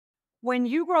when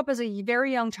you grow up as a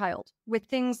very young child with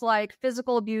things like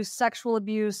physical abuse, sexual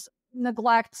abuse,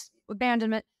 neglect,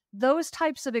 abandonment, those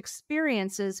types of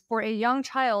experiences for a young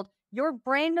child, your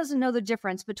brain doesn't know the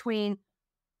difference between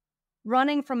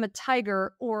running from a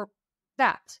tiger or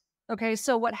that. Okay.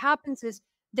 So what happens is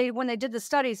when they did the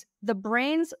studies, the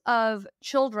brains of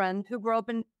children who grow up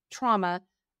in trauma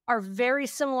are very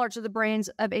similar to the brains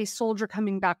of a soldier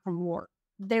coming back from war.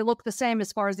 They look the same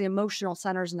as far as the emotional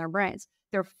centers in their brains.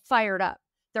 They're fired up.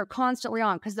 They're constantly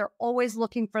on because they're always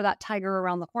looking for that tiger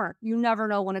around the corner. You never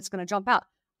know when it's going to jump out.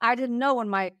 I didn't know when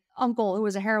my uncle, who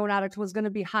was a heroin addict, was going to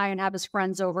be high and have his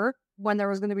friends over, when there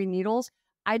was going to be needles.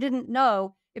 I didn't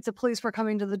know if the police were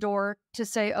coming to the door to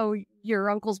say, oh, your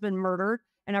uncle's been murdered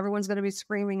and everyone's going to be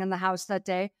screaming in the house that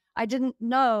day. I didn't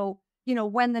know,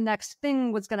 when the next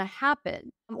thing was going to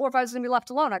happen, or if I was going to be left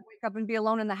alone. I'd wake up and be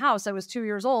alone in the house. I was 2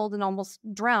 years old and almost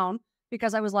drowned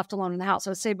because I was left alone in the house.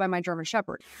 I was saved by my German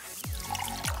Shepherd.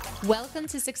 Welcome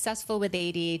to Successful with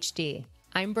ADHD.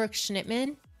 I'm Brooke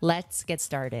Schnittman. Let's get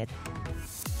started.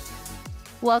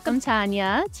 Welcome,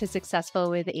 Tanya, to Successful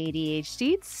with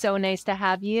ADHD. It's so nice to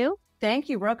have you. Thank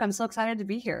you, Brooke. I'm so excited to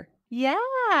be here.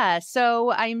 Yeah.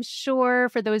 So I'm sure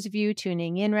for those of you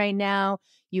tuning in right now,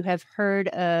 you have heard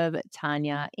of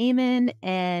Tana Amen,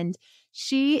 and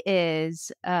she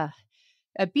is a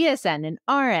BSN, an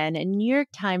RN, a New York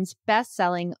Times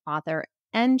bestselling author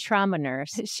and trauma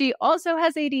nurse. She also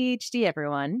has ADHD,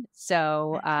 everyone.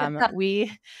 So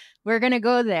we're going to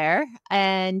go there.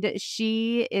 And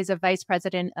she is a vice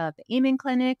president of the Amen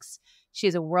Clinics.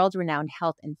 She's a world-renowned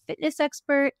health and fitness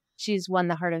expert. She's won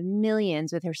the heart of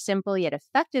millions with her simple yet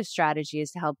effective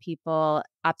strategies to help people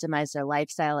optimize their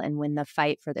lifestyle and win the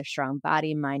fight for their strong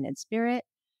body, mind, and spirit.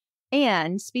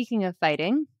 And speaking of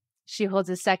fighting, she holds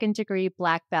a second-degree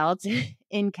black belt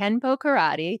in Kenpo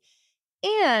Karate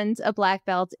and a black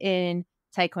belt in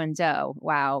Tae Kwon Do.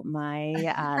 Wow, my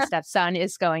stepson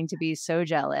is going to be so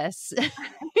jealous.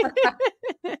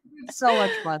 So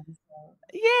much fun.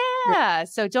 Yeah,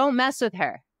 so don't mess with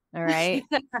her, all right?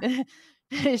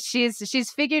 She's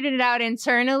figured it out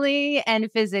internally and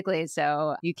physically,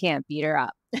 so you can't beat her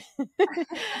up.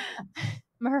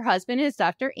 Her husband is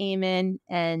Dr. Amen,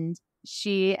 and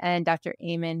she and Dr.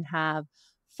 Amen have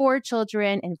 4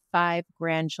 children and 5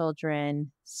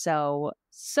 grandchildren. So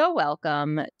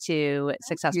welcome to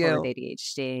Successful with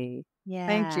ADHD. Yeah.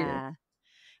 Thank you.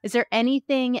 Is there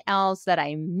anything else that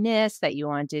I missed that you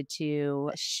wanted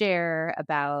to share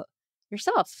about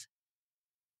yourself?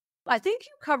 I think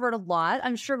you covered a lot.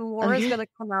 I'm sure more is going to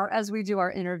come out as we do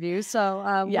our interview. So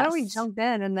why don't we jump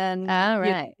in and then all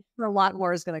right. A lot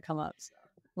more is going to come up. So.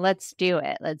 Let's do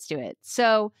it.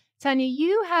 So Tanya,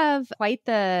 you have quite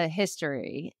the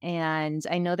history. And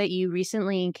I know that you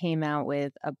recently came out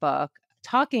with a book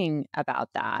talking about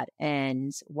that.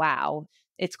 And wow,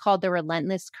 it's called The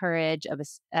Relentless Courage of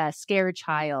a Scared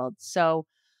Child. So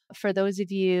for those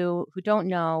of you who don't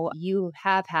know, you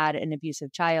have had an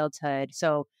abusive childhood.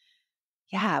 So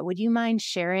yeah, would you mind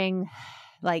sharing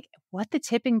what the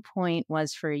tipping point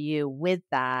was for you with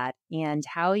that and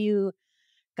how you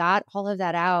got all of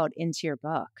that out into your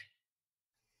book?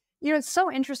 It's so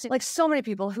interesting. Like so many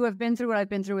people who have been through what I've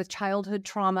been through with childhood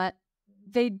trauma,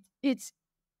 it's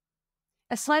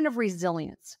a sign of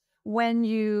resilience when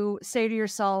you say to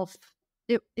yourself,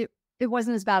 it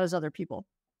wasn't as bad as other people.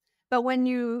 But when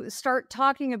you start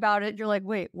talking about it, you're like,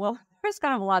 wait, well, there's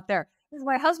kind of a lot there. It was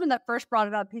my husband that first brought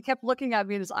it up. He kept looking at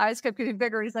me and his eyes kept getting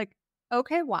bigger. He's like,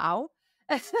 okay, wow.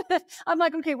 I'm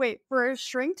like, okay, wait, for a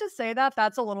shrink to say that,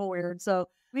 that's a little weird. So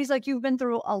he's like, you've been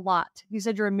through a lot. He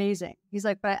said, you're amazing. He's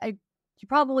like, but you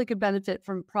probably could benefit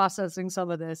from processing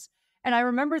some of this. And I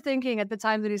remember thinking at the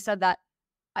time that he said that,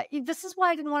 this is why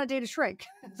I didn't want to date a shrink.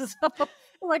 So,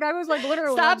 I was like,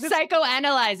 literally. Stop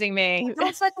psychoanalyzing me.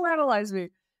 Don't psychoanalyze me.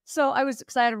 So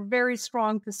because I had a very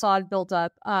strong facade built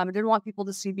up. I didn't want people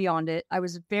to see beyond it. I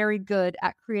was very good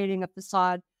at creating a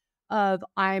facade of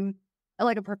I'm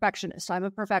like a perfectionist. I'm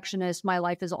a perfectionist. My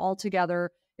life is all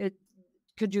together. It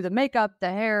could do the makeup, the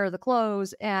hair, the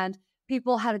clothes. And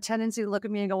people had a tendency to look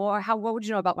at me and go, well, what would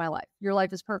you know about my life? Your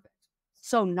life is perfect.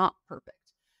 So not perfect.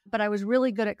 But I was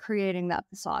really good at creating that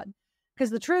facade. Because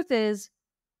the truth is,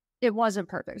 it wasn't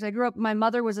perfect. I grew up, my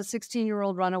mother was a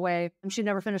 16-year-old runaway, and she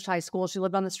never finished high school. She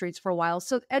lived on the streets for a while.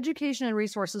 So education and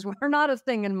resources were not a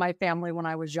thing in my family when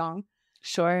I was young.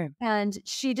 Sure. And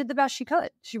she did the best she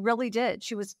could. She really did.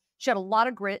 She had a lot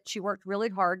of grit. She worked really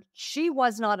hard. She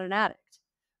was not an addict,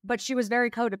 but she was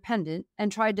very codependent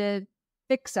and tried to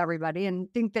fix everybody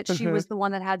and think that she was the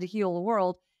one that had to heal the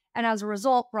world. And as a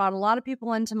result, brought a lot of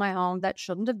people into my home that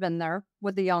shouldn't have been there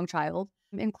with a young child.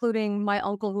 including my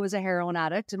uncle who was a heroin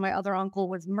addict, and my other uncle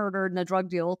was murdered in a drug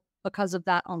deal because of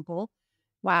that uncle.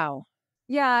 Wow.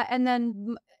 Yeah, and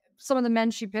then some of the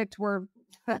men she picked were,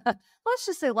 let's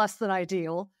just say, less than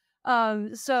ideal.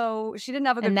 So she didn't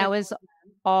have a good. And that was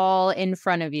all in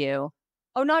front of you.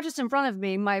 Oh, not just in front of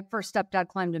me. My first stepdad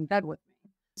climbed in bed with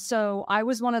me. So I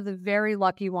was one of the very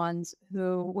lucky ones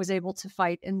who was able to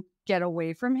fight and get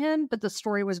away from him. But the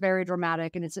story was very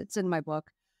dramatic, and it's in my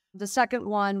book. The second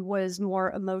one was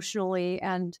more emotionally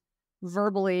and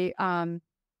verbally.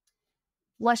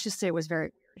 Let's just say it was very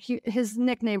weird. His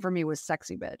nickname for me was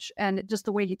Sexy Bitch, and just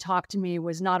the way he talked to me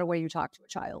was not a way you talk to a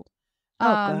child. Oh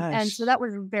gosh. And so that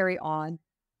was very odd.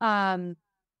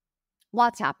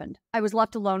 Lots happened. I was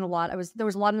left alone a lot. There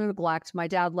was a lot of neglect. My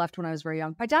dad left when I was very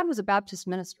young. My dad was a Baptist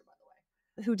minister, by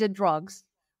the way, who did drugs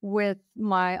with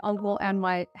my uncle and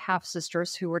my half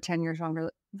sisters, who were 10 years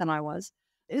younger than I was.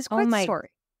 It's quite a story.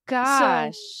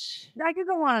 Gosh. So I could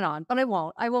go on and on, but I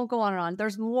won't. I won't go on and on.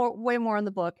 There's way more in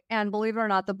the book. And believe it or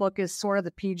not, the book is sort of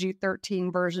the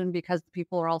PG-13 version because the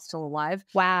people are all still alive.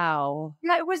 Wow.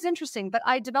 Yeah, it was interesting. But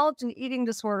I developed an eating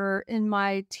disorder in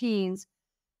my teens.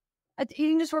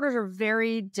 Eating disorders are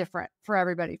very different for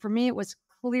everybody. For me, it was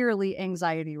clearly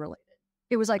anxiety related.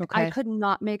 It was like I could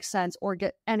not make sense or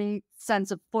get any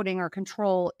sense of footing or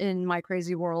control in my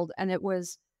crazy world. And it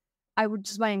was,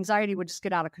 my anxiety would just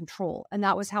get out of control. And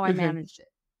that was how I managed it.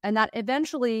 And that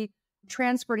eventually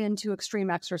transferred into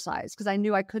extreme exercise because I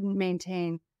knew I couldn't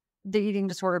maintain the eating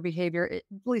disorder behavior. At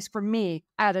least for me,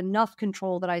 I had enough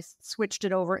control that I switched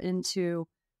it over into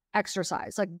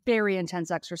exercise, like very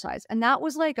intense exercise. And that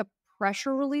was like a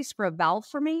pressure release for a valve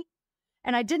for me.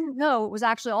 And I didn't know it was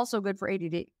actually also good for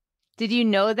ADD. Did you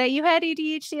know that you had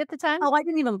ADHD at the time? Oh, I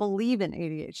didn't even believe in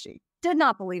ADHD. Did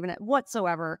not believe in it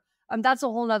whatsoever. That's a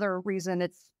whole nother reason.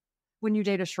 It's when you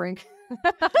date a shrink.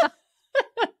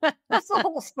 That's the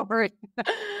whole story.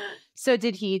 So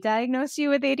did he diagnose you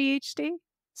with ADHD?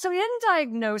 So he didn't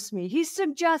diagnose me. He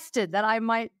suggested that I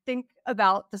might think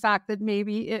about the fact that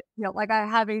maybe it, like I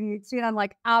have ADHD, and I'm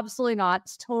like, absolutely not.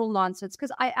 It's total nonsense.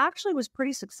 Because I actually was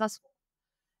pretty successful.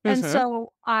 And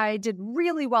so I did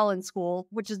really well in school,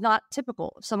 which is not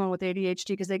typical of someone with ADHD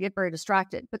because they get very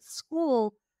distracted. But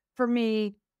school for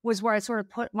me was where I sort of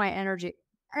put my energy.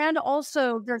 And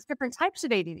also there's different types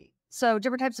of ADD. So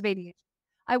different types of ADHD.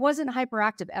 I wasn't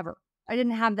hyperactive ever. I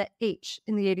didn't have the H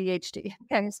in the ADHD.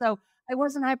 Okay. So I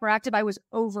wasn't hyperactive. I was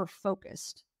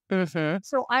over-focused.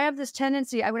 So I have this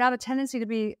tendency, I would have a tendency to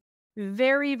be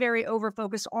very, very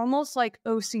over-focused, almost like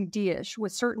OCD-ish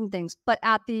with certain things, but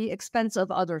at the expense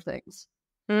of other things.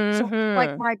 So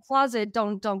like my closet,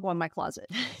 don't go in my closet.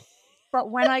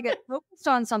 But when I get focused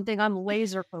on something, I'm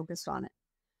laser focused on it.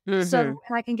 So and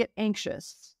I can get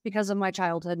anxious because of my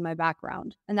childhood and my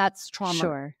background. And that's trauma.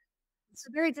 Sure. It's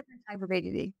a very different type of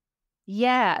ADD.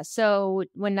 Yeah. So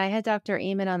when I had Dr.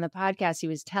 Amen on the podcast, he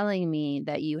was telling me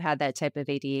that you had that type of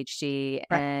ADHD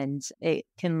and it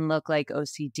can look like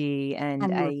OCD.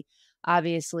 And I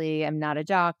obviously am not a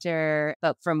doctor,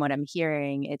 but from what I'm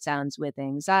hearing, it sounds with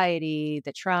anxiety,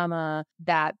 the trauma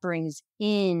that brings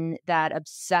in that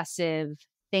obsessive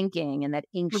thinking and that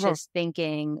anxious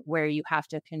thinking where you have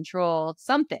to control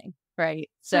something, right?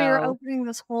 So you're opening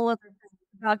this whole other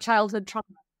thing about childhood trauma.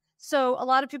 So a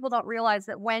lot of people don't realize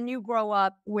that when you grow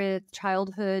up with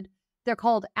childhood, they're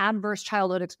called adverse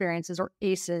childhood experiences or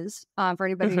ACEs. For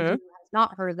anybody who has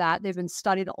not heard of that, they've been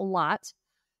studied a lot,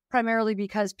 primarily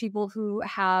because people who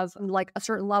have like a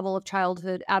certain level of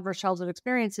adverse childhood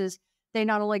experiences, they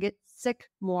not only get sick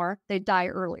more, they die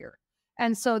earlier.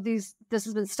 And so this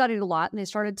has been studied a lot, and they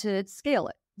started to scale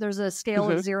it. There's a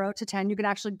scale of 0 to 10. You can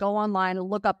actually go online and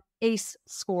look up ACE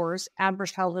scores,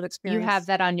 adverse childhood experience. You have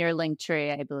that on your link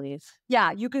tree, I believe.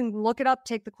 Yeah, you can look it up,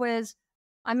 take the quiz.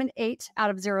 I'm an 8 out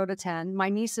of 0 to 10. My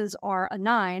nieces are a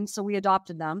 9, so we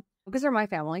adopted them because they're my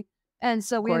family. And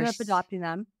so we ended up adopting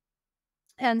them.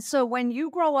 And so when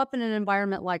you grow up in an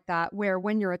environment like that, where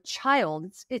when you're a child,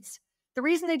 it's the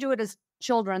reason they do it as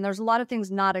children, there's a lot of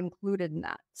things not included in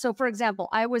that. So for example,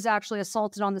 I was actually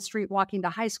assaulted on the street walking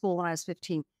to high school when I was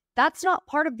 15. That's not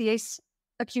part of the ACE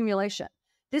accumulation.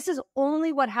 This is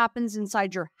only what happens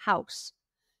inside your house.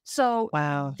 So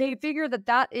they figure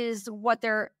that is what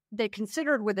they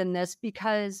considered within this,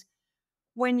 because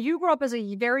when you grow up as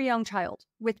a very young child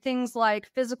with things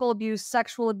like physical abuse,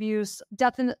 sexual abuse,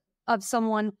 death of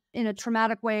someone in a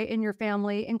traumatic way in your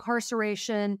family,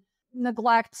 incarceration,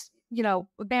 neglect,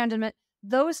 abandonment,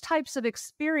 those types of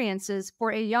experiences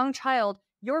for a young child,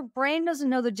 your brain doesn't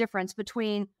know the difference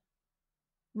between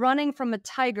running from a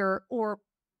tiger or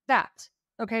that.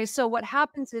 Okay, so what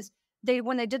happens is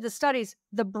when they did the studies,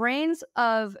 the brains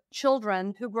of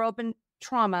children who grow up in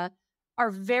trauma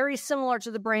are very similar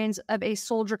to the brains of a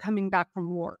soldier coming back from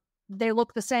war. They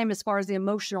look the same as far as the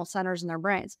emotional centers in their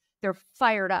brains. They're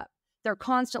fired up. They're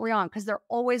constantly on because they're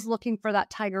always looking for that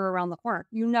tiger around the corner.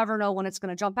 You never know when it's going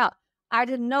to jump out. I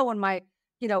didn't know when my,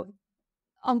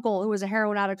 uncle who was a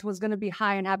heroin addict was going to be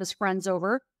high and have his friends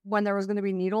over when there was going to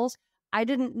be needles. I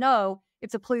didn't know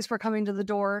if the police were coming to the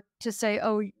door to say,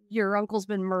 oh, your uncle's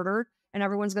been murdered and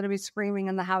everyone's going to be screaming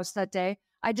in the house that day.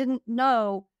 I didn't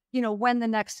know, when the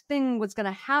next thing was going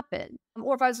to happen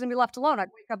or if I was going to be left alone. I'd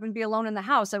wake up and be alone in the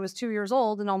house. I was 2 years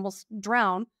old and almost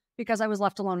drowned because I was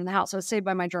left alone in the house. I was saved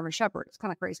by my German Shepherd. It's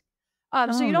kind of crazy.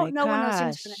 So you don't know when those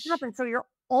things are going to happen. So you're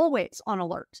always on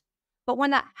alert. But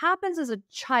when that happens as a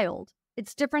child,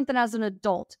 it's different than as an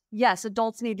adult. Yes,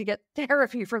 adults need to get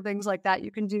therapy for things like that.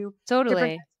 You can do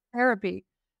different therapy.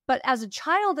 But as a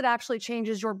child, it actually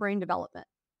changes your brain development.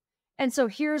 And so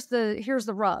here's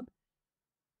the rub.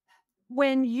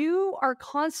 When you are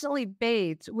constantly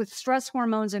bathed with stress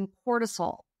hormones and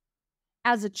cortisol,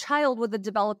 as a child with a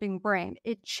developing brain,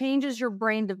 it changes your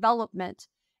brain development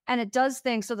and it does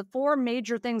things. So the 4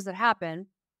 major things that happen,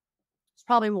 it's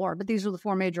probably more, but these are the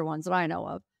 4 major ones that I know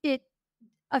of. It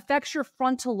affects your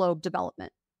frontal lobe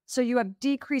development. So you have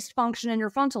decreased function in your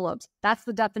frontal lobes. That's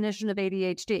the definition of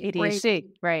ADHD. ADHD,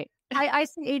 right. I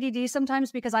say ADD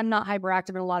sometimes because I'm not hyperactive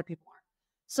and a lot of people aren't.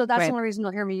 So that's the only reason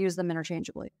you'll hear me use them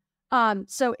interchangeably.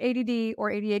 So ADD or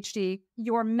ADHD,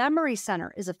 your memory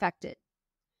center is affected.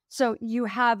 So you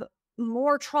have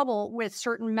more trouble with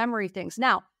certain memory things.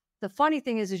 Now, the funny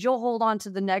thing is you'll hold on to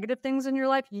the negative things in your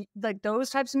life, like those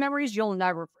types of memories, you'll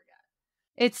never forget.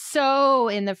 It's so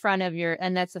in the front of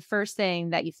and that's the first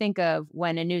thing that you think of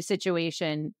when a new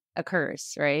situation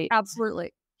occurs, right?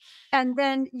 Absolutely. And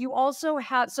then you also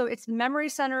have, so it's the memory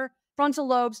center, frontal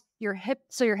lobes, your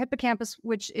hippocampus,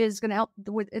 which is going to help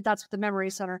with, that's the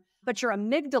memory center, but your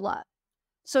amygdala.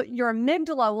 So your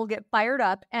amygdala will get fired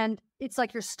up and it's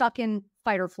like you're stuck in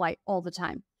fight or flight all the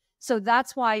time. So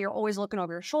that's why you're always looking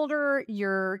over your shoulder.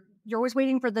 You're always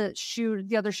waiting for the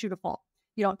other shoe to fall.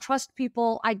 You don't trust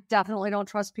people. I definitely don't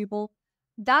trust people.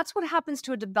 That's what happens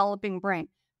to a developing brain.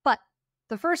 But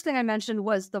the first thing I mentioned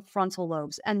was the frontal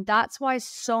lobes. And that's why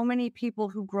so many people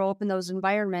who grow up in those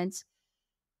environments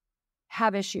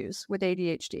have issues with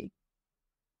ADHD.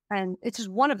 And it's just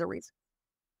one of the reasons.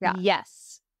 Yeah.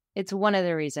 Yes. It's one of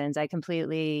the reasons. I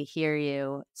completely hear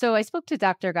you. So I spoke to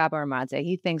Dr. Gabor Madze.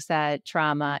 He thinks that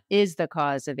trauma is the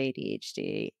cause of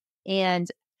ADHD. And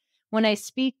when I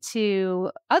speak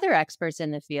to other experts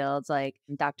in the fields, like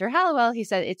Dr. Hallowell, he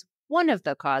said it's one of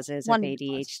the causes of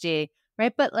ADHD,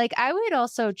 right? But I would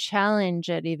also challenge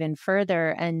it even further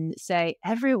and say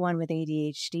everyone with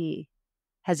ADHD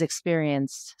has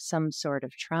experienced some sort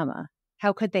of trauma.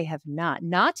 How could they have not?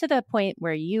 Not to the point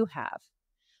where you have,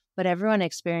 but everyone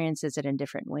experiences it in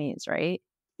different ways, right?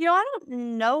 I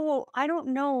don't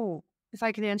know if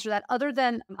I can answer that other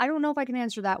than, I don't know if I can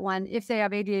answer that one. If they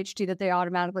have ADHD, that they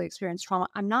automatically experience trauma.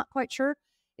 I'm not quite sure,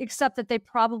 except that they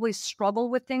probably struggle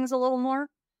with things a little more.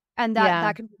 And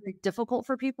that can be very difficult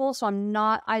for people. So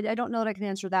I don't know that I can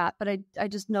answer that, but I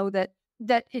just know that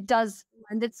it does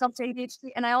lend itself to ADHD.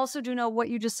 And I also do know what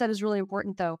you just said is really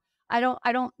important though. I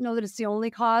don't know that it's the only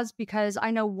cause, because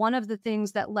I know one of the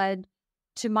things that led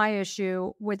to my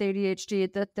issue with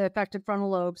ADHD, the affected frontal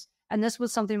lobes. And this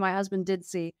was something my husband did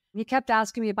see. He kept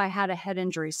asking me if I had a head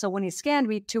injury. So when he scanned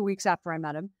me 2 weeks after I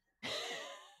met him.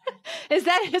 Is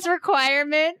that his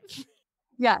requirement?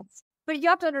 Yes. But you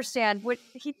have to understand,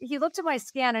 he looked at my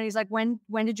scan and he's like, when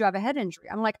did you have a head injury?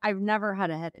 I'm like, I've never had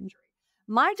a head injury.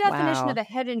 My definition of a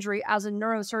head injury as a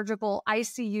neurosurgical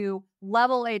ICU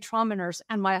level A trauma nurse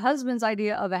and my husband's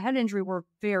idea of a head injury were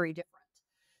very different.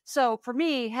 So for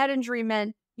me, head injury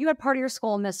meant you had part of your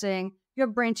skull missing, you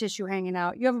have brain tissue hanging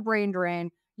out, you have a brain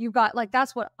drain, you've got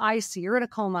that's what I see. You're in a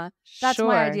coma. That's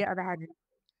my idea of a head injury.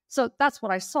 So that's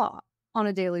what I saw on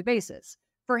a daily basis.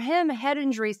 For him, head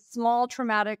injury, small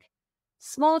traumatic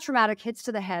hits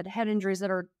to the head injuries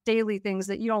that are daily things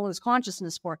that you don't lose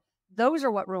consciousness for. Those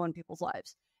are what ruin people's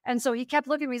lives. And so he kept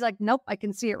looking at me. He's like, nope, I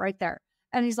can see it right there.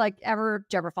 And he's like, did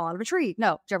you ever fall out of a tree?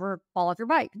 No. Did you ever fall off your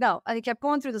bike? No. And he kept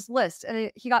going through this list and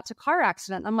he got to car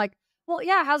accident. I'm like, well,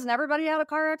 yeah, hasn't everybody had a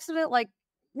car accident?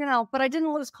 But I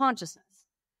didn't lose consciousness.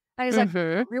 And he's like,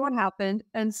 everyone happened.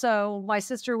 And so my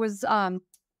sister was the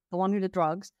one who did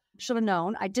drugs. Should have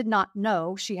known. I did not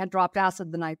know she had dropped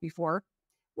acid the night before.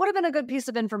 Would have been a good piece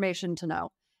of information to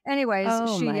know. Anyways,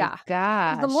 gosh.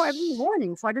 It was the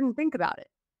morning, so I didn't think about it.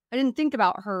 I didn't think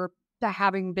about her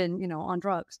having been, on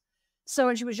drugs. So,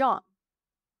 and she was young.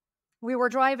 We were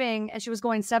driving and she was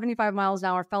going 75 miles an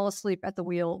hour, fell asleep at the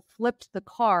wheel, flipped the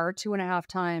car 2.5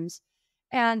 times.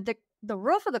 And the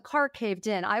roof of the car caved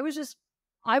in. I was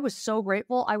so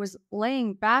grateful. I was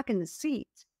laying back in the seat.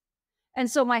 And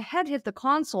so my head hit the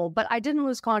console, but I didn't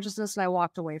lose consciousness and I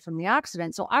walked away from the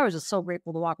accident. So I was just so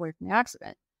grateful to walk away from the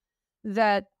accident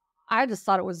that I just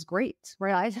thought it was great,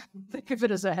 right? I didn't think of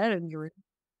it as a head injury.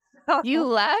 You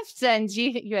left and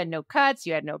you had no cuts,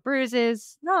 you had no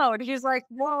bruises. No, and he's like,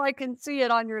 well, I can see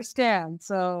it on your scan.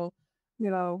 So,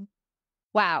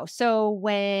 Wow. So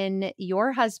when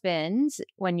your husband,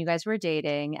 when you guys were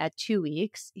dating at 2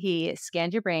 weeks, he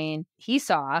scanned your brain, he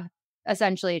saw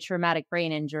essentially a traumatic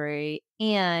brain injury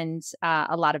and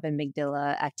a lot of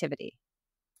amygdala activity.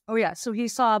 Oh, yeah. So he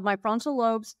saw my frontal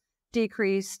lobes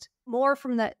decreased more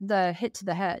from the hit to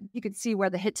the head. You could see where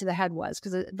the hit to the head was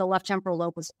because the left temporal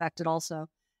lobe was affected also.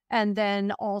 And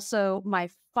then also my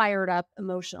fired up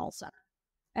emotional center.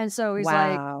 And so he's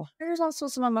like, there's also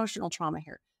some emotional trauma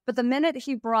here. But the minute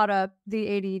he brought up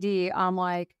the ADD, I'm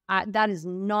like, that is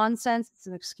nonsense. It's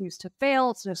an excuse to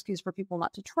fail. It's an excuse for people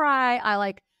not to try.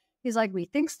 He's like,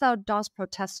 methinks thou dost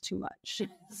protest too much.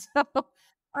 So that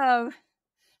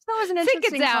was an interesting.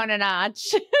 Take it down a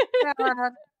notch.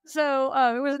 So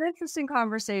it was an interesting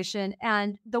conversation.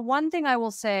 And the one thing I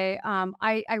will say,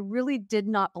 I really did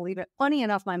not believe it. Funny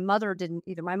enough, my mother didn't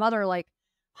either. My mother,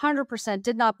 100%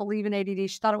 did not believe in ADD.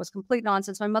 She thought it was complete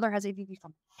nonsense. My mother has ADD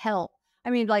from hell. I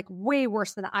mean, way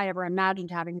worse than I ever imagined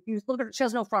having. If you look at her, she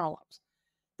has no frontal lobes.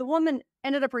 The woman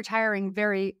ended up retiring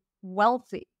very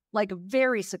wealthy,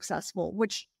 very successful,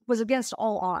 which was against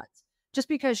all odds, just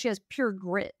because she has pure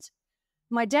grit.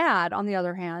 My dad, on the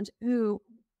other hand, who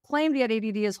claimed he had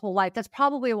ADD his whole life, that's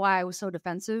probably why I was so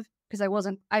defensive, because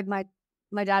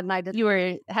my dad and I did.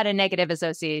 You had a negative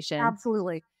association.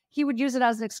 Absolutely. He would use it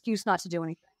as an excuse not to do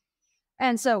anything.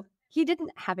 And so he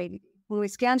didn't have ADD. When we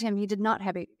scanned him, he did not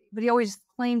have ADD, but he always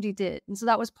claimed he did. And so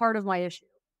that was part of my issue.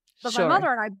 But my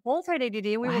mother and I both had ADD,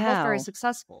 and we were both very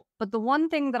successful. But the one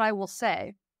thing that I will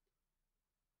say,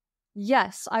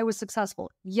 yes, I was successful.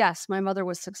 Yes, my mother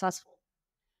was successful.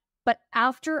 But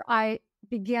after I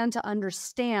began to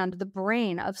understand the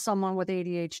brain of someone with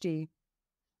ADHD,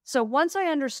 so once I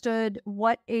understood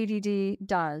what ADD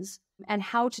does and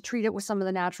how to treat it with some of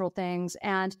the natural things,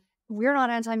 and we're not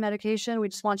anti-medication, we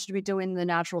just want you to be doing the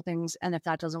natural things. And if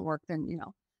that doesn't work, then,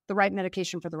 the right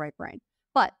medication for the right brain.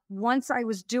 But once I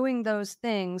was doing those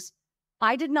things,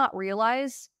 I did not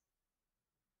realize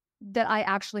that I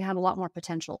actually had a lot more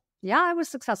potential. Yeah, I was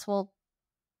successful,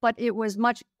 but it was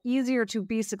much easier to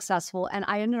be successful. And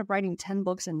I ended up writing 10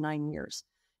 books in 9 years.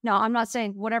 Now, I'm not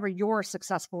saying whatever your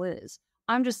successful is.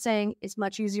 I'm just saying it's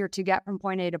much easier to get from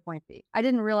point A to point B. I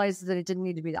didn't realize that it didn't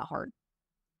need to be that hard.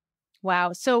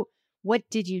 Wow. So what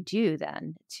did you do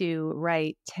then to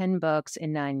write 10 books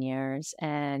in 9 years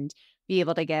and be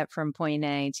able to get from point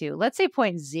A to, let's say,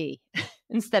 point Z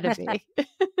instead of B?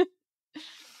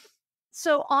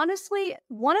 So honestly,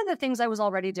 one of the things I was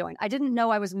already doing, I didn't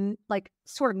know I was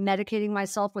sort of medicating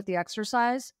myself with the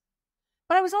exercise,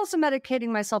 but I was also medicating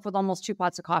myself with almost 2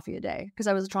 pots of coffee a day because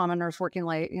I was a trauma nurse working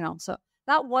late, so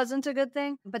that wasn't a good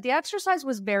thing. But the exercise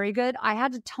was very good. I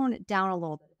had to tone it down a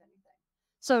little bit, if anything.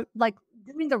 So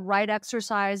doing the right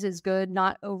exercise is good,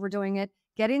 not overdoing it.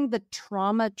 Getting the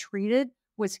trauma treated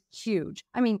was huge.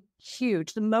 I mean,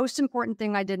 huge. The most important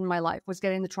thing I did in my life was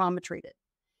getting the trauma treated.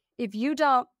 If you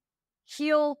don't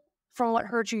heal from what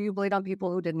hurt you, you bleed on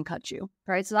people who didn't cut you,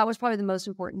 right? So that was probably the most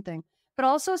important thing. But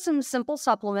also some simple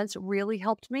supplements really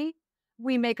helped me.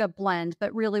 We make a blend,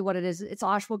 but really what it is, it's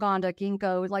ashwagandha,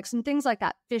 ginkgo, some things like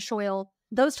that, fish oil.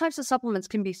 Those types of supplements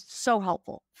can be so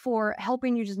helpful for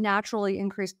helping you just naturally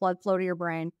increase blood flow to your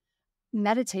brain.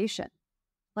 Meditation,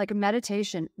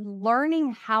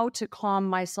 learning how to calm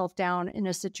myself down in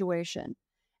a situation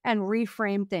and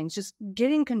reframe things, just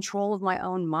getting control of my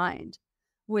own mind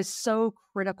was so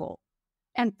critical.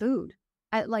 And food.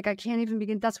 I can't even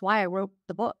begin. That's why I wrote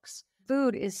the books.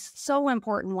 Food is so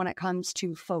important when it comes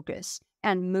to focus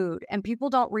and mood. And people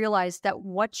don't realize that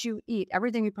what you eat,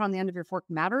 everything you put on the end of your fork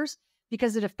matters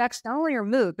because it affects not only your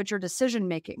mood, but your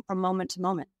decision-making from moment to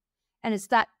moment. And it's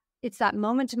that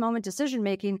moment-to-moment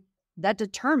decision-making that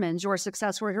determines your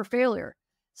success or your failure.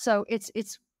 So it's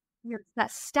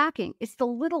that stacking. It's the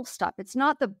little stuff. It's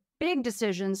not the big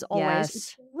decisions always. Yes.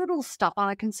 It's little stuff on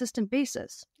a consistent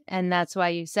basis. And that's why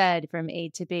you said from A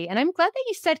to B. And I'm glad that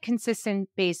you said consistent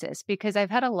basis because I've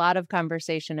had a lot of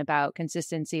conversation about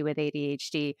consistency with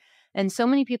ADHD. And so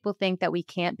many people think that we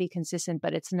can't be consistent,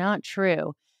 but it's not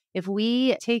true. If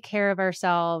we take care of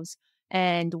ourselves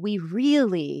and we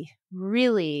really,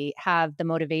 really have the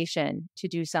motivation to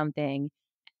do something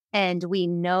and we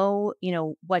know,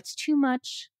 what's too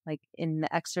much, like in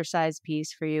the exercise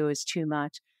piece for you is too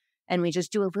much, and we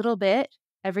just do a little bit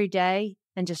every day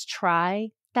and just try,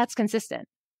 that's consistent,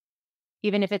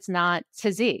 even if it's not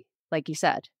to Z, like you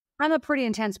said. I'm a pretty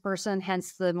intense person,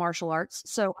 hence the martial arts.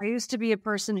 So I used to be a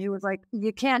person who was like,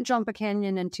 you can't jump a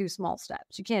canyon in 2 small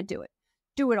steps. You can't do it.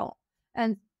 Do it all.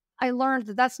 And I learned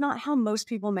that that's not how most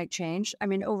people make change. I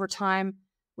mean, over time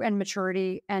and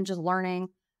maturity and just learning,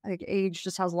 I think age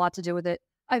just has a lot to do with it.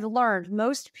 I've learned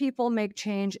most people make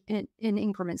change in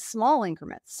increments, small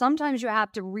increments. Sometimes you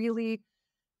have to really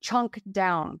chunk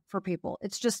down for people.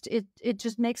 It's just, it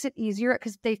just makes it easier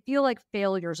because they feel like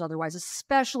failures otherwise,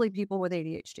 especially people with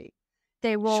ADHD.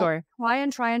 They will try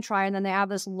and try and try, and then they have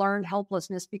this learned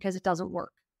helplessness because it doesn't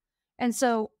work. And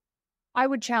so I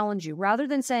would challenge you, rather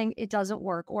than saying it doesn't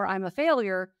work or I'm a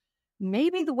failure,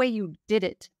 maybe the way you did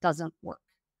it doesn't work.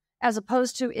 As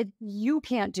opposed to it, you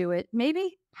can't do it.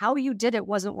 Maybe how you did it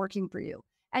wasn't working for you.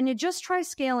 And you just try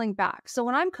scaling back. So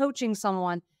when I'm coaching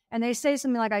someone and they say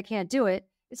something like, I can't do it,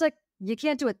 it's like, you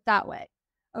can't do it that way.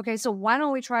 Okay, so why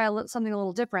don't we try something a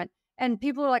little different? And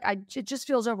people are like, it just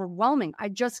feels overwhelming. I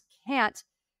just can't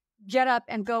get up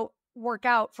and go work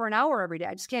out for an hour every day.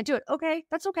 I just can't do it. Okay,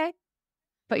 that's okay.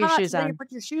 Put your shoes on.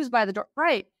 Put your shoes by the door.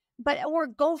 Right. Or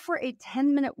go for a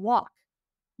 10-minute walk.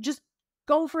 Just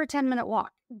go for a 10-minute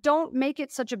walk. Don't make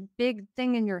it such a big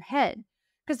thing in your head.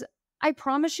 Because I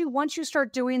promise you, once you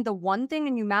start doing the one thing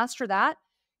and you master that,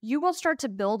 you will start to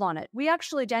build on it. We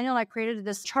actually, Daniel and I created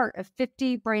this chart of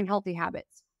 50 brain healthy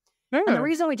habits. And the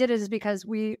reason we did it is because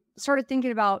we started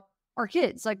thinking about our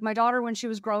kids. Like my daughter, when she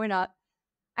was growing up,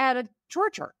 I had a chore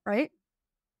chart, right?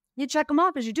 You check them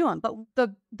off as you do them. But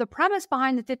the premise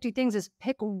behind the 50 things is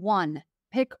pick one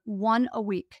a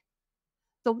week.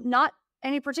 So not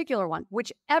any particular one,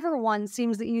 whichever one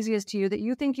seems the easiest to you that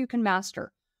you think you can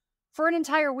master for an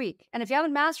entire week. And if you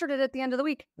haven't mastered it at the end of the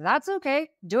week, that's okay.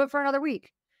 Do it for another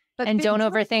week. But and don't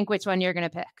overthink which one you're going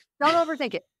to pick. Don't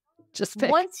overthink it. Just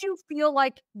pick. Once you feel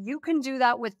like you can do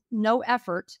that with no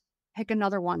effort, pick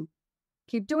another one.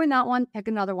 Keep doing that one, pick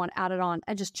another one, add it on,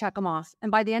 and just check them off.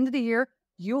 And by the end of the year,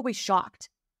 you will be shocked.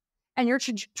 And your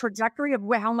trajectory of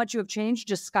how much you have changed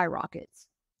just skyrockets.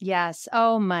 Yes.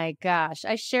 Oh my gosh.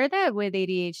 I share that with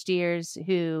ADHDers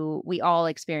who we all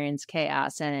experience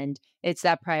chaos, and it's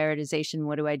that prioritization.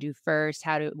 What do I do first?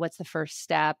 What's the first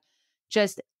step?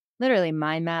 Just literally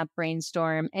mind map,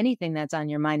 brainstorm, anything that's on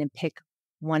your mind and pick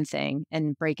one thing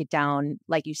and break it down.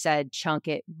 Like you said, chunk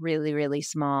it really, really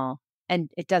small. And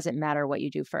it doesn't matter what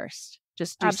you do first.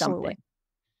 Just do something.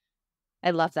 I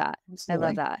love that. Absolutely. I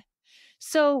love that.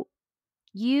 So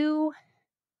you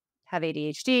have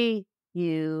ADHD,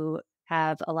 you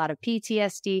have a lot of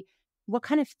PTSD. What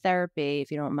kind of therapy, if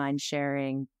you don't mind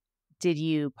sharing, did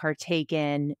you partake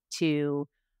in to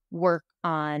work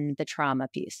on the trauma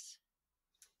piece?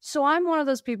 So I'm one of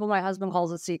those people, my husband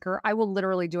calls a seeker. I will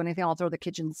literally do anything. I'll throw the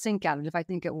kitchen sink at it if I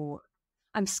think it will work.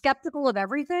 I'm skeptical of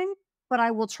everything, but I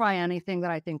will try anything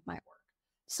that I think might work.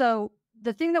 So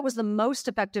the thing that was the most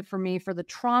effective for me for the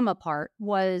trauma part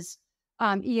was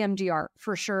EMDR,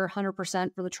 for sure,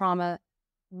 100% for the trauma,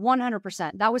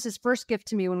 100%. That was his first gift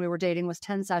to me when we were dating, was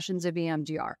 10 sessions of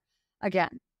EMDR. Again,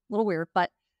 a little weird, but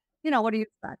what do you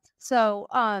expect? So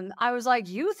I was like,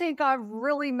 you think I'm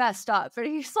really messed up? And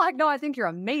he's like, no, I think you're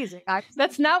amazing.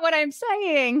 That's not what I'm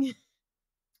saying.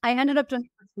 I ended up doing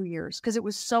it for 2 years because it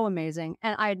was so amazing.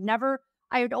 And I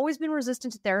had always been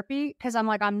resistant to therapy because I'm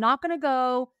like, I'm not going to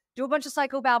go do a bunch of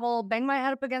psychobabble, bang my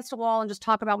head up against a wall and just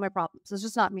talk about my problems. It's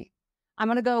just not me. I'm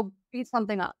going to go beat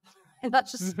something up. And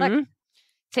that's just like,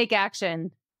 take action.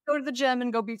 Go to the gym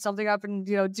and go beat something up and,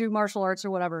 do martial arts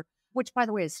or whatever, which by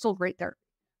the way is still great therapy.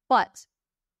 But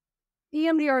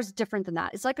EMDR is different than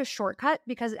that. It's like a shortcut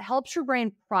because it helps your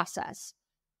brain process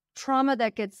trauma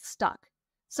that gets stuck.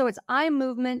 So it's eye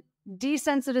movement,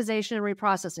 desensitization, and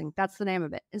reprocessing. That's the name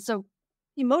of it. And so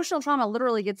emotional trauma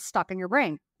literally gets stuck in your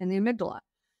brain, in the amygdala.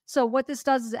 So what this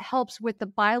does is it helps with the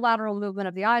bilateral movement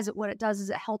of the eyes. What it does is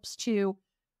it helps to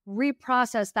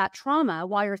reprocess that trauma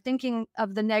while you're thinking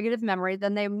of the negative memory.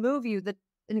 Then they move you,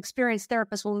 an experienced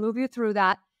therapist will move you through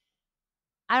that.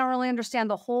 I don't really understand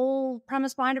the whole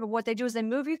premise behind it, but what they do is they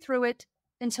move you through it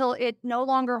until it no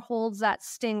longer holds that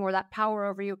sting or that power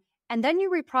over you. And then you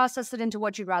reprocess it into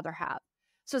what you'd rather have.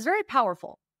 So it's very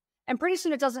powerful. And pretty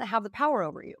soon it doesn't have the power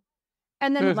over you.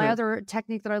 And then my other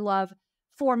technique that I love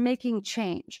for making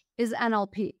change is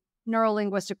NLP,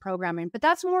 neuro-linguistic programming. But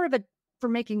that's more of for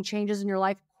making changes in your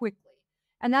life quickly.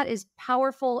 And that is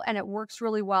powerful and it works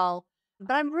really well.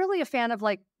 But I'm really a fan of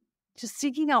just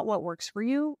seeking out what works for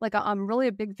you. I'm really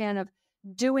a big fan of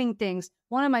doing things.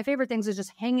 One of my favorite things is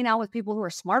just hanging out with people who are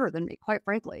smarter than me, quite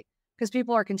frankly, because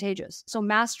people are contagious. So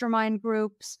mastermind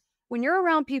groups, When you're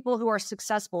around people who are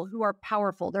successful, who are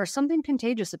powerful, there's something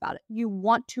contagious about it. You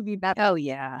want to be better. Oh,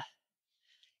 yeah.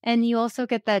 And you also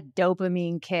get that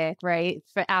dopamine kick, right?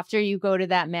 After you go to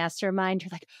that mastermind, you're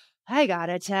like, I got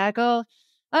to tackle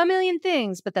a million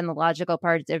things. But then the logical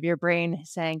part of your brain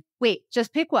is saying, wait,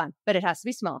 just pick one, but it has to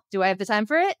be small. Do I have the time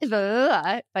for it?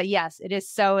 But yes, it is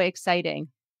so exciting.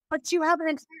 But you have an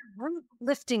entire group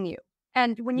lifting you.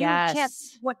 And when you can't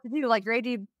what to do, like your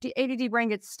ADD brain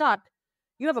gets stuck,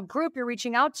 you have a group you're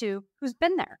reaching out to who's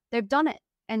been there. They've done it.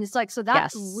 And it's like, so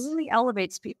that really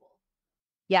elevates people.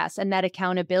 Yes. And that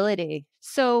accountability.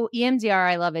 So EMDR,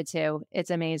 I love it too.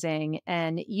 It's amazing.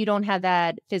 And you don't have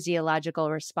that physiological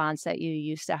response that you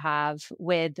used to have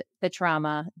with the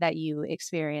trauma that you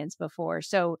experienced before.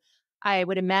 So I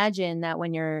would imagine that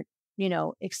when you're,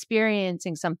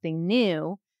 experiencing something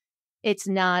new, it's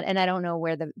not, and I don't know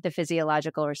where the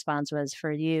physiological response was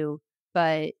for you,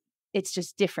 but it's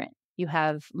just different. You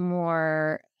have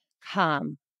more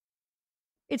calm.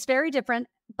 It's very different,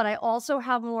 but I also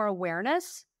have more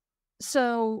awareness.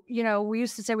 So, we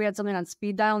used to say we had something on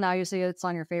speed dial. Now you say it's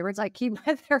on your favorites. I keep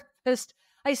my therapist.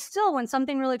 When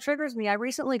something really triggers me, I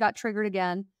recently got triggered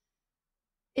again.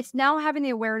 It's now having the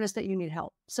awareness that you need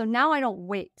help. So now I don't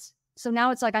wait. So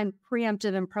now it's like I'm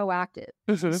preemptive and proactive.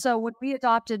 Mm-hmm. So when we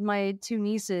adopted my two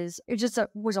nieces, it just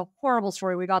was a horrible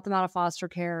story. We got them out of foster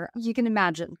care. You can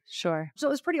imagine. Sure. So it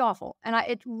was pretty awful. And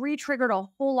it re-triggered a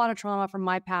whole lot of trauma from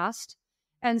my past.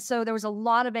 And so there was a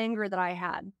lot of anger that I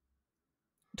had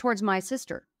towards my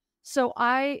sister. So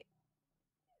I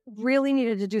really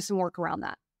needed to do some work around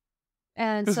that.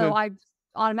 And so I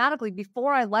automatically,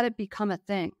 before I let it become a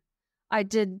thing, I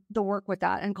did the work with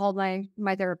that and called my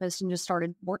therapist and just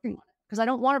started working on it because I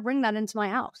don't want to bring that into my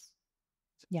house.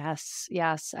 Yes.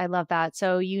 Yes. I love that.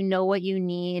 So you know what you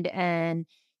need and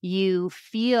you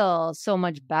feel so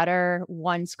much better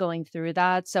once going through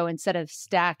that. So instead of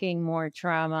stacking more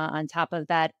trauma on top of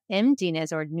that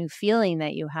emptiness or new feeling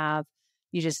that you have,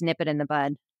 you just nip it in the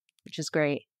bud, which is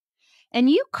great. And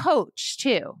you coach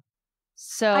too.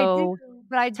 So I do,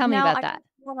 but tell me about that. I don't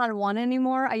one-on-one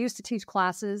anymore. I used to teach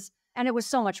classes and it was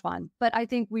so much fun. But I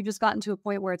think we've just gotten to a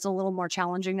point where it's a little more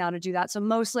challenging now to do that. So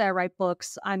mostly I write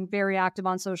books. I'm very active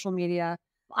on social media.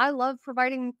 I love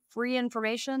providing free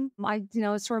information.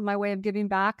 It's sort of my way of giving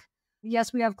back.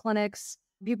 Yes, we have clinics.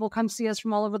 People come see us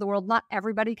from all over the world. Not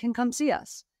everybody can come see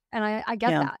us. And I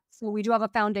get that. So we do have a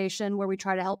foundation where we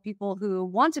try to help people who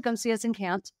want to come see us and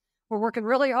can't. We're working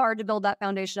really hard to build that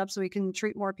foundation up so we can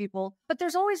treat more people. But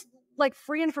there's always like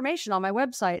free information on my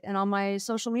website and on my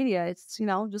social media. It's,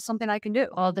 just something I can do.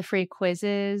 All the free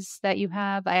quizzes that you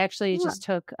have. I actually just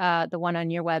took the one on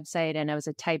your website and it was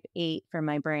a type 8 for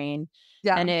my brain.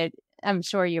 Yeah. And I'm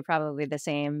sure you're probably the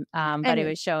same, but it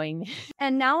was showing.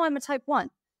 And now I'm a type 1.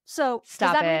 So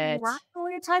does that mean I'm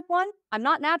naturally a type 1? I'm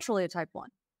not naturally a type 1.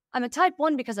 I'm a type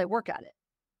 1 because I work at it.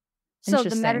 So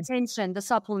the meditation, the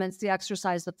supplements, the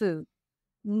exercise, the food.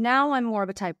 Now I'm more of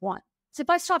a type 1. So if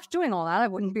I stopped doing all that, I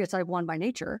wouldn't be a type 1 by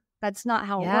nature. That's not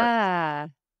how it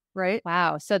works. Right?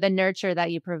 Wow. So the nurture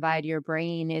that you provide your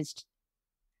brain is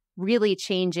really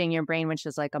changing your brain, which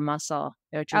is like a muscle,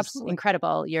 which is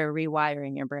incredible. You're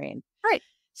rewiring your brain. Right.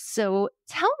 So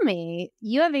tell me,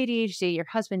 you have ADHD, your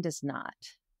husband does not.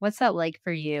 What's that like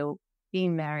for you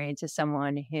being married to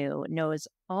someone who knows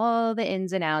all the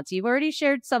ins and outs? You've already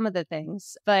shared some of the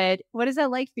things, but what is that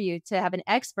like for you to have an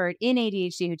expert in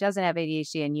ADHD who doesn't have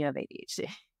ADHD and you have ADHD?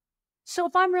 So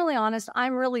if I'm really honest,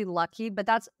 I'm really lucky, but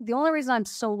that's the only reason I'm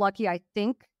so lucky, I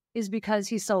think, is because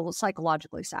he's so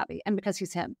psychologically savvy and because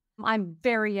he's him. I'm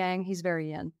very yang, he's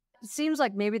very yin. It seems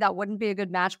like maybe that wouldn't be a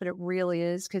good match, but it really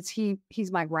is because he's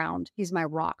my ground. He's my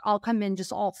rock. I'll come in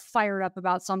just all fired up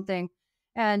about something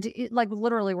and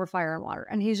literally we're fire and water.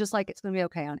 And he's just like, it's going to be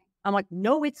okay, honey. I'm like,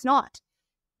 no, it's not.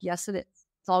 Yes, it is.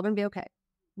 It's all going to be okay.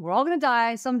 We're all going to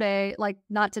die someday, like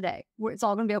not today. It's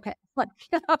all going to be okay.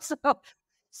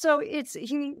 So it's,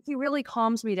 he really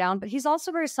calms me down, but he's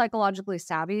also very psychologically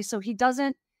savvy. So he's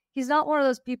not one of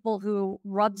those people who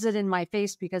rubs it in my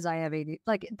face because I have ADHD.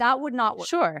 Like that would not work.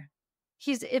 Sure.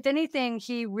 If anything,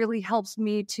 he really helps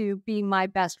me to be my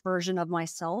best version of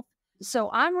myself.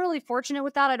 So I'm really fortunate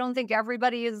with that. I don't think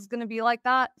everybody is going to be like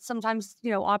that. Sometimes,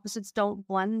 opposites don't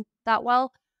blend that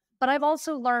well, but I've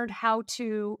also learned how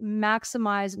to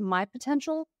maximize my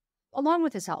potential along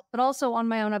with his help, but also on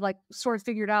my own, I've sort of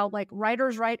figured out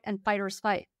writers write and fighters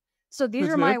fight. So these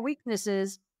are my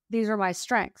weaknesses. These are my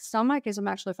strengths. So in my case, I'm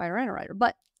actually a fighter and a writer,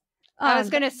 but I was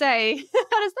going to say,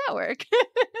 how does that work?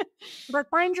 But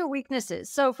find your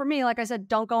weaknesses. So for me, like I said,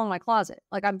 don't go in my closet.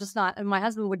 I'm just not, and my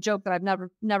husband would joke that I've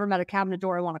never met a cabinet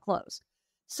door I want to close.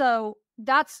 So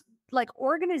that's like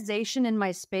organization in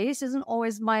my space isn't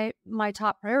always my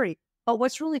top priority. But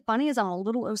what's really funny is I'm a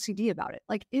little OCD about it.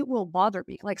 Like it will bother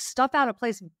me. Like stuff out of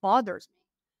place bothers me.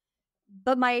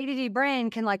 But my ADD brain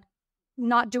can like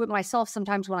not do it myself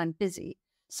sometimes when I'm busy.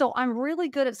 So I'm really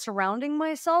good at surrounding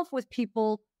myself with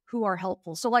people who are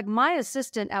helpful. So like my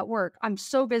assistant at work, I'm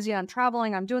so busy, I'm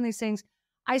traveling, I'm doing these things.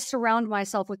 I surround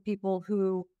myself with people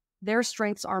who their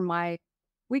strengths are my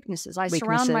weaknesses. I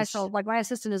surround myself, like my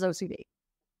assistant is OCD. You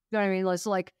know what I mean?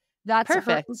 So like that's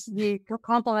perfect. Her OCD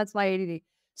complements my ADD.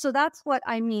 So that's what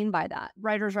I mean by that.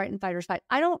 Writers write and fighters fight.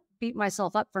 I don't beat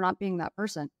myself up for not being that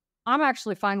person. I'm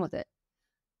actually fine with it.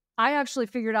 I actually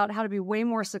figured out how to be way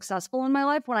more successful in my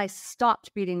life when I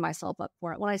stopped beating myself up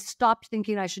for it, when I stopped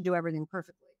thinking I should do everything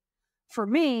perfectly. For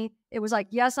me, it was like,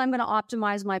 yes, I'm going to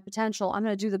optimize my potential. I'm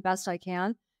going to do the best I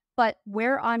can. But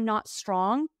where I'm not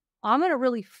strong, I'm going to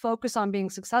really focus on being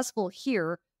successful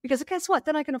here because guess what?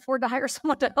 Then I can afford to hire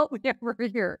someone to help me over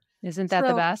here. Isn't that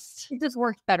the best? It just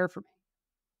worked better for me.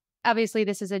 Obviously,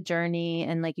 this is a journey.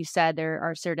 And like you said, there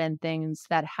are certain things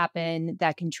that happen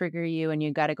that can trigger you and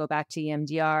you got to go back to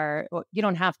EMDR. Well, you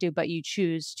don't have to, but you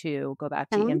choose to go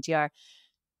back to EMDR.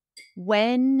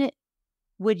 When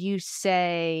would you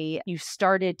say you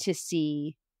started to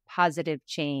see positive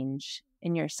change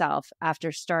in yourself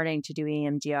after starting to do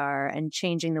EMDR and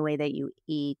changing the way that you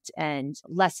eat and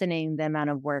lessening the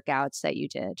amount of workouts that you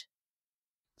did?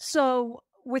 So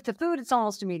with the food, it's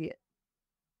almost immediate.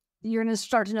 You're going to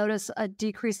start to notice a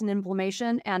decrease in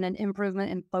inflammation and an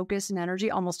improvement in focus and energy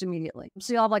almost immediately.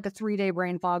 So you'll have like a 3-day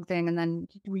brain fog thing, and then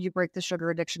you break the sugar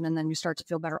addiction, and then you start to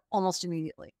feel better almost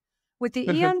immediately. With the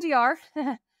EMDR,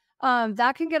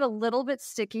 that can get a little bit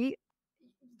sticky.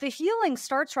 The healing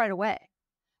starts right away.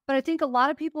 But I think a lot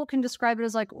of people can describe it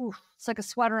as like, ooh, it's like a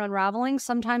sweater unraveling.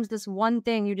 Sometimes this one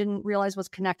thing you didn't realize was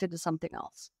connected to something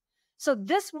else. So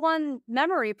this one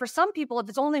memory, for some people, if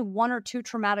it's only 1 or 2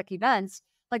 traumatic events,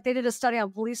 like they did a study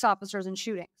on police officers and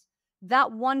shootings,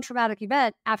 that one traumatic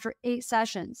event, after 8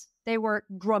 sessions, they were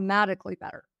dramatically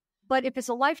better. But if it's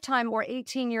a lifetime or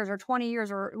 18 years or 20 years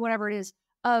or whatever it is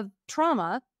of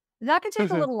trauma, that can take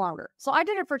a little longer. So I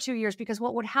did it for 2 years because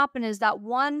what would happen is that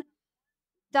one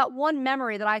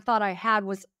memory that I thought I had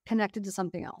was connected to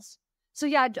something else. So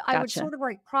yeah, I would sort of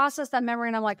like process that memory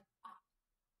and I'm like,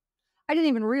 I didn't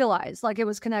even realize like it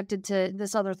was connected to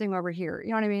this other thing over here.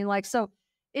 You know what I mean? Like, so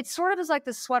it sort of is like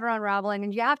the sweater unraveling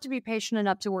and you have to be patient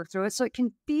enough to work through it. So it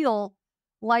can feel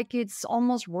like it's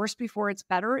almost worse before it's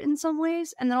better in some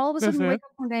ways. And then all of a sudden you wake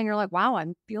up one day and you're like, wow, I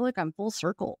feel like I'm full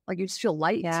circle. Like you just feel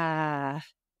light. Yeah.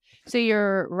 So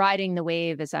you're riding the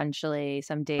wave essentially.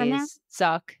 Some days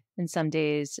suck and some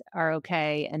days are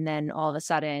okay. And then all of a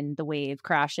sudden the wave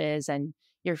crashes and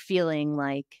you're feeling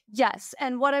like. Yes.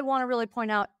 And what I want to really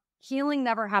point out, healing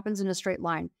never happens in a straight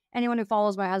line. Anyone who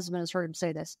follows my husband has heard him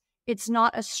say this. It's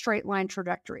not a straight line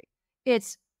trajectory.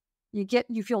 It's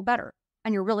you feel better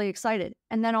and you're really excited.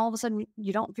 And then all of a sudden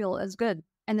you don't feel as good.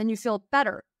 And then you feel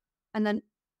better. And then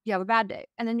you have a bad day.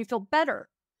 And then you feel better.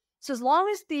 So as long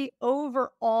as the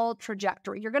overall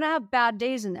trajectory, you're going to have bad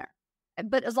days in there.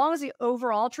 But as long as the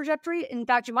overall trajectory, in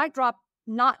fact, you might drop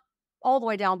not all the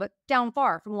way down, but down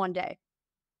far from one day.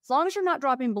 As long as you're not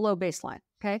dropping below baseline,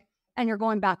 okay? And you're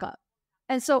going back up.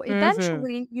 And so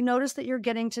eventually you notice that you're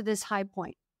getting to this high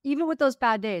point, even with those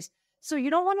bad days. So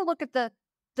you don't want to look at the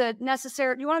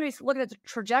necessary, you want to be looking at the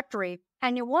trajectory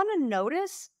and you want to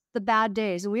notice the bad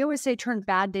days. And we always say turn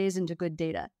bad days into good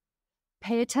data.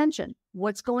 Pay attention.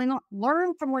 What's going on?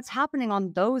 Learn from what's happening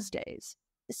on those days.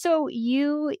 So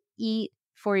you eat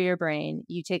for your brain.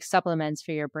 You take supplements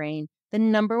for your brain. The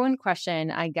number one question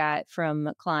I get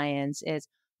from clients is,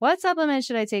 what supplement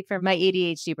should I take for my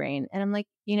ADHD brain? And I'm like,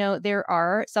 there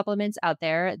are supplements out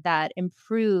there that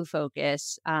improve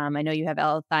focus. I know you have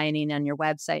L-theanine on your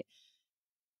website.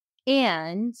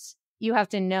 And you have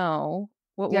to know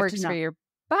what works for your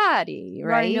body,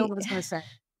 right? I know what I was going to say.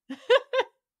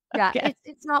 Yeah, okay.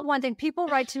 It's not one thing. People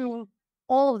write to me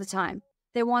all of the time.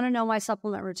 They want to know my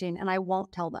supplement routine, and I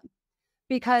won't tell them.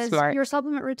 Because your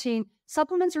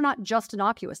supplements are not just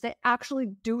innocuous. They actually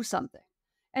do something.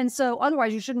 And so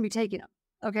otherwise, you shouldn't be taking them.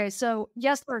 Okay, so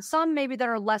yes, there are some maybe that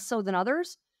are less so than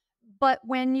others. But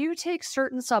when you take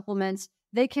certain supplements,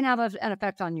 they can have an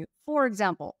effect on you. For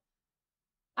example,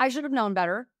 I should have known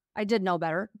better. I did know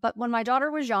better. But when my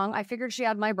daughter was young, I figured she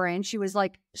had my brain. She was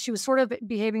sort of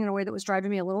behaving in a way that was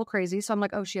driving me a little crazy. So I'm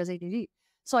like, oh, she has ADD.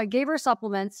 So I gave her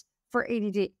supplements for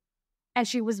ADD and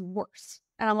she was worse.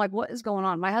 And I'm like, what is going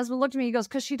on? My husband looked at me. He goes,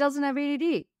 because she doesn't have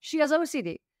ADD. She has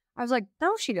OCD. I was like,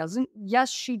 no, she doesn't.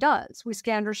 Yes, she does. We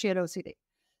scanned her. She had OCD.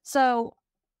 So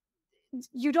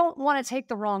you don't want to take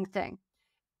the wrong thing.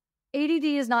 ADD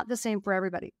is not the same for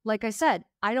everybody. Like I said,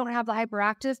 I don't have the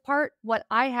hyperactive part. What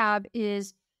I have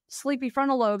is sleepy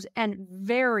frontal lobes and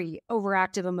very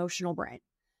overactive emotional brain.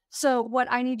 So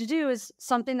what I need to do is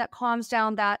something that calms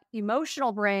down that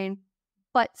emotional brain,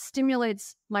 but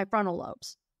stimulates my frontal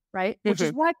lobes, right? Which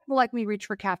is why people like me reach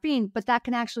for caffeine, but that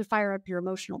can actually fire up your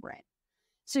emotional brain.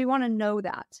 So you want to know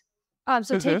that.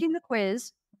 So taking the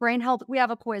quiz, brain health, we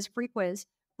have a quiz, free quiz,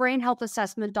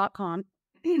 brainhealthassessment.com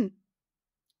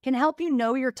can help you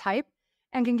know your type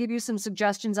and can give you some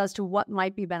suggestions as to what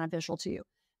might be beneficial to you.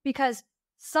 Because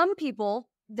some people,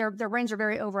 their brains are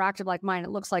very overactive like mine.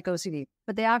 It looks like OCD,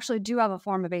 but they actually do have a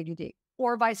form of ADD.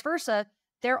 Or vice versa,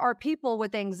 there are people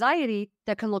with anxiety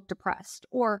that can look depressed.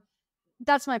 Or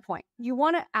that's my point. You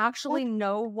want to actually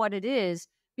know what it is,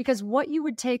 because what you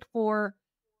would take for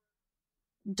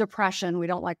depression, we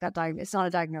don't like that diagnosis. It's not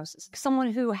a diagnosis.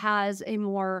 Someone who has a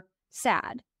more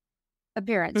sad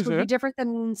appearance would be different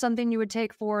than something you would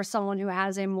take for someone who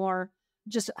has a more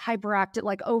just hyperactive,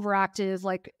 like overactive,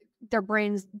 like their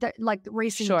brains, like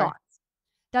racing thoughts.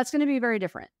 That's going to be very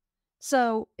different.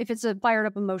 So if it's a fired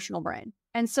up emotional brain.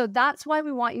 And so that's why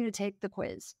we want you to take the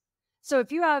quiz. So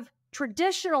if you have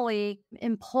traditionally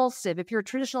impulsive, if you're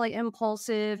traditionally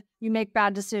impulsive, you make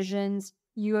bad decisions,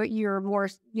 you're more,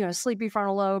 sleepy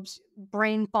frontal lobes,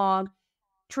 brain fog,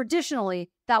 traditionally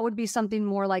that would be something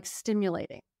more like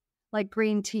stimulating, like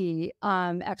green tea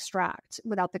extract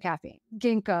without the caffeine,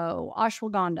 ginkgo,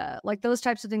 ashwagandha, like those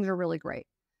types of things are really great.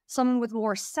 Someone with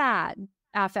more sad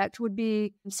affect would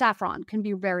be saffron, can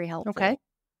be very helpful. Okay.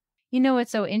 You know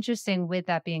what's so interesting with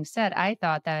that being said, I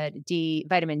thought that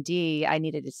vitamin D, I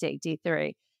needed to take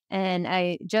D3. And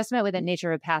I just met with a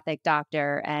naturopathic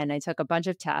doctor and I took a bunch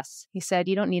of tests. He said,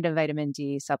 you don't need a vitamin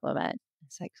D supplement.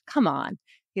 It's like, come on.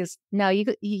 He goes, no,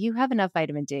 you have enough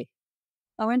vitamin D.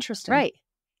 Oh, interesting. Right.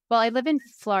 Well, I live in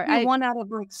Florida. You're one out of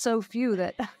like so few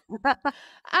that.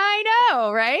 I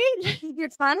know, right? Your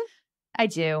son? I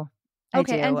do.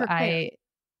 Okay, I do. and you're fair.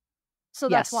 So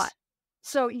that's why.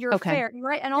 So you're fair,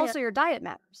 right? And also your diet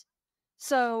matters.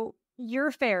 So you're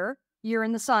fair, you're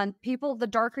in the sun. The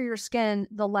darker your skin,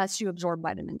 the less you absorb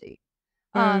vitamin D.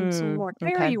 So the more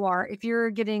fair you are, if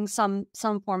you're getting some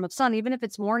form of sun, even if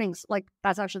it's mornings, like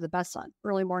that's actually the best sun,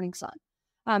 early morning sun,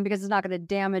 because it's not going to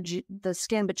damage the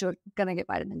skin, but you're going to get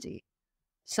vitamin D.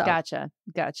 So Gotcha.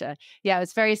 Yeah, I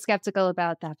was very skeptical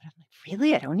about that, but I'm like,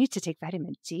 really? I don't need to take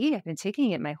vitamin D? I've been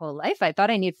taking it my whole life. I thought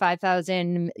I need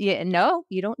 5,000. Yeah, no,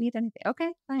 you don't need anything.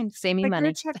 Okay, fine. Save me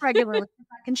money. Check regularly.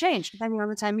 That can change depending on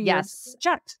the time of year. Yes.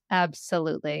 Checked.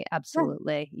 Absolutely.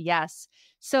 Yes.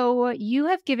 So you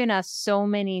have given us so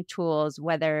many tools,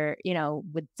 whether,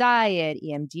 with diet,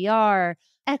 EMDR,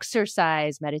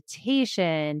 exercise,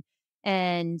 meditation,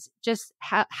 and just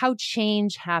how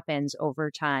change happens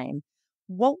over time.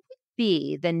 What would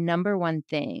be the number one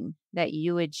thing that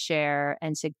you would share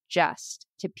and suggest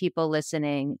to people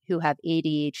listening who have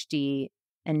ADHD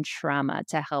and trauma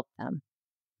to help them?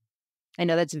 I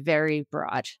know that's very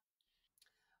broad.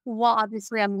 Well,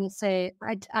 obviously, I'm going to say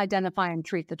identify and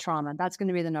treat the trauma. That's going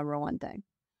to be the number one thing.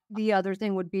 The other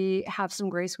thing would be have some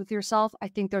grace with yourself. I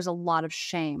think there's a lot of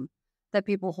shame that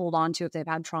people hold on to if they've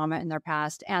had trauma in their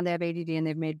past and they have ADD and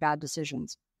they've made bad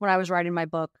decisions. When I was writing my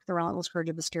book, The Relentless Courage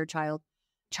of the Scared Child,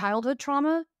 childhood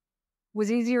trauma was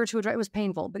easier to address. It was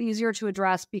painful, but easier to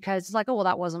address because it's like, oh, well,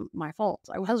 that wasn't my fault.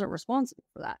 I wasn't responsible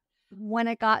for that. When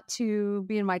it got to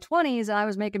be in my 20s and I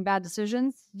was making bad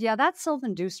decisions, yeah, that's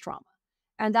self-induced trauma.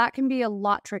 And that can be a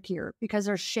lot trickier because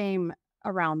there's shame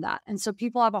around that. And so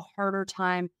people have a harder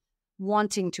time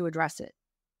wanting to address it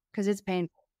because it's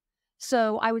painful.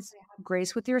 So I would say have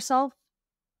grace with yourself.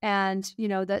 And,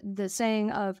 the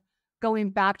saying of going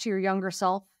back to your younger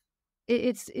self,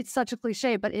 it's such a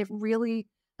cliche, but it really,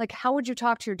 like, how would you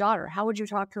talk to your daughter? How would you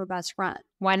talk to a best friend?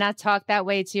 Why not talk that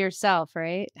way to yourself,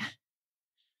 right?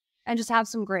 And just have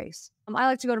some grace. I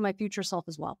like to go to my future self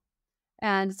as well.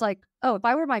 And it's like, oh, if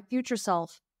I were my future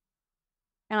self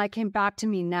and I came back to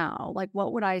me now, like,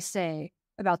 what would I say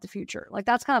about the future? Like,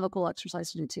 that's kind of a cool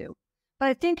exercise to do too. But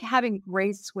I think having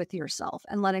grace with yourself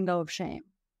and letting go of shame.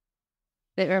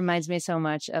 It reminds me so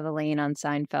much of Elaine on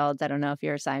Seinfeld. I don't know if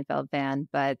you're a Seinfeld fan,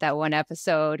 but that one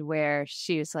episode where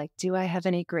she was like, do I have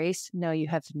any grace? No, you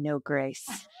have no grace.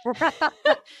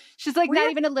 She's like, not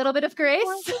even a little bit of grace?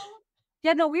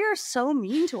 Yeah, no, we are so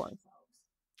mean to ourselves.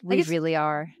 We really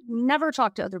are. Never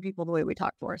talk to other people the way we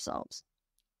talk to ourselves.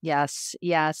 Yes.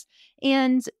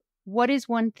 And what is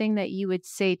one thing that you would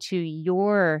say to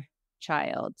your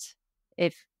child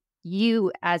if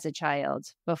you as a child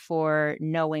before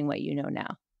knowing what you know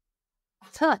now?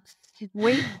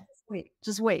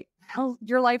 Just wait.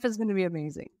 Your life is going to be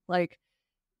amazing. Like,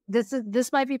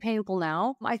 this might be painful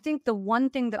now. I think the one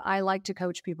thing that I like to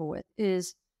coach people with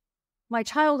is my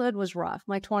childhood was rough.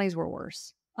 My 20s were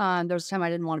worse. There was a time I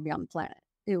didn't want to be on the planet.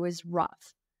 It was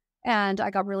rough. And I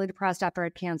got really depressed after I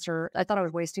had cancer. I thought I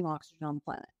was wasting oxygen on the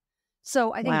planet.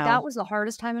 So I think Wow. that was the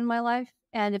hardest time in my life.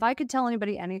 And if I could tell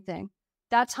anybody anything,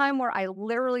 that time where I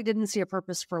literally didn't see a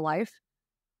purpose for life,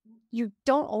 you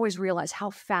don't always realize how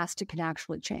fast it can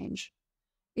actually change.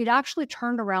 It actually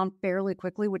turned around fairly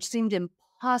quickly, which seemed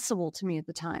impossible to me at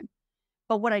the time.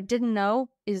 But what I didn't know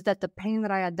is that the pain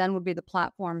that I had then would be the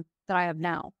platform that I have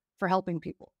now for helping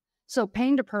people. So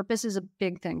pain to purpose is a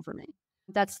big thing for me.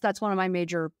 That's one of my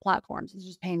major platforms. It's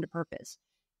just pain to purpose.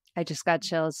 I just got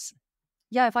chills.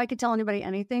 Yeah, if I could tell anybody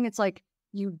anything, it's like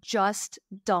you just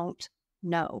don't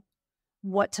know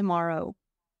what tomorrow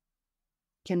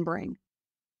can bring.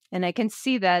 And I can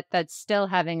see that that's still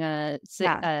having a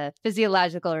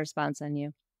physiological response on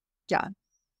you. Yeah.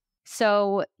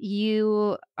 So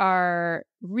you are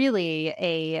really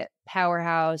a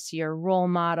powerhouse. You're a role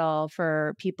model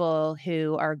for people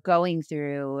who are going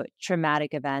through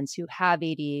traumatic events, who have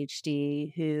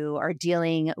ADHD, who are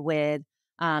dealing with,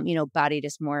 body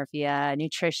dysmorphia,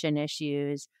 nutrition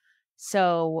issues.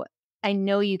 So I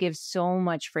know you give so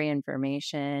much free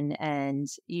information and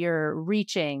you're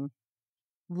reaching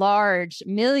large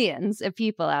millions of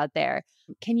people out there.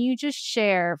 Can you just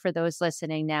share for those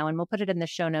listening now, and we'll put it in the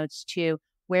show notes too,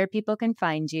 where people can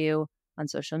find you on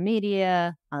social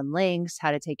media, on links,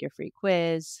 how to take your free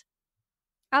quiz?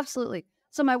 Absolutely.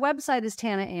 So my website is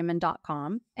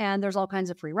tanaamen.com, and there's all kinds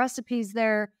of free recipes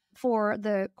there. For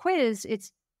the quiz,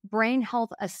 it's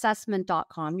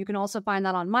brainhealthassessment.com. You can also find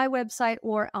that on my website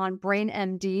or on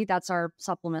BrainMD. That's our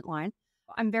supplement line.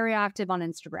 I'm very active on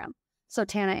Instagram. So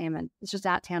Tana Amen. It's just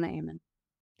at Tana Amen.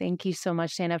 Thank you so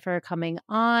much, Tana, for coming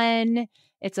on.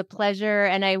 It's a pleasure.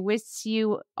 And I wish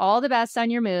you all the best on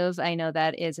your move. I know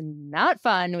that is not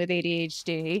fun with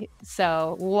ADHD.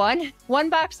 So one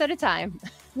box at a time.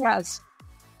 Yes.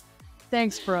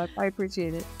 Thanks, Brooke. I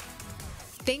appreciate it.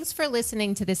 Thanks for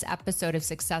listening to this episode of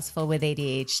Successful with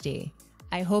ADHD.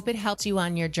 I hope it helped you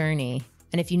on your journey.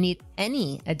 And if you need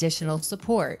any additional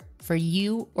support for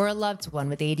you or a loved one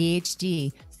with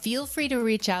ADHD, feel free to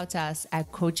reach out to us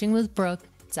at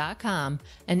coachingwithbrooke.com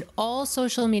and all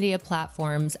social media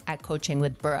platforms at Coaching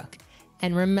with Brooke.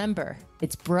 And remember,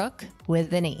 it's Brooke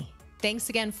with an E. Thanks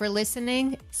again for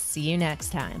listening. See you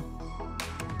next time.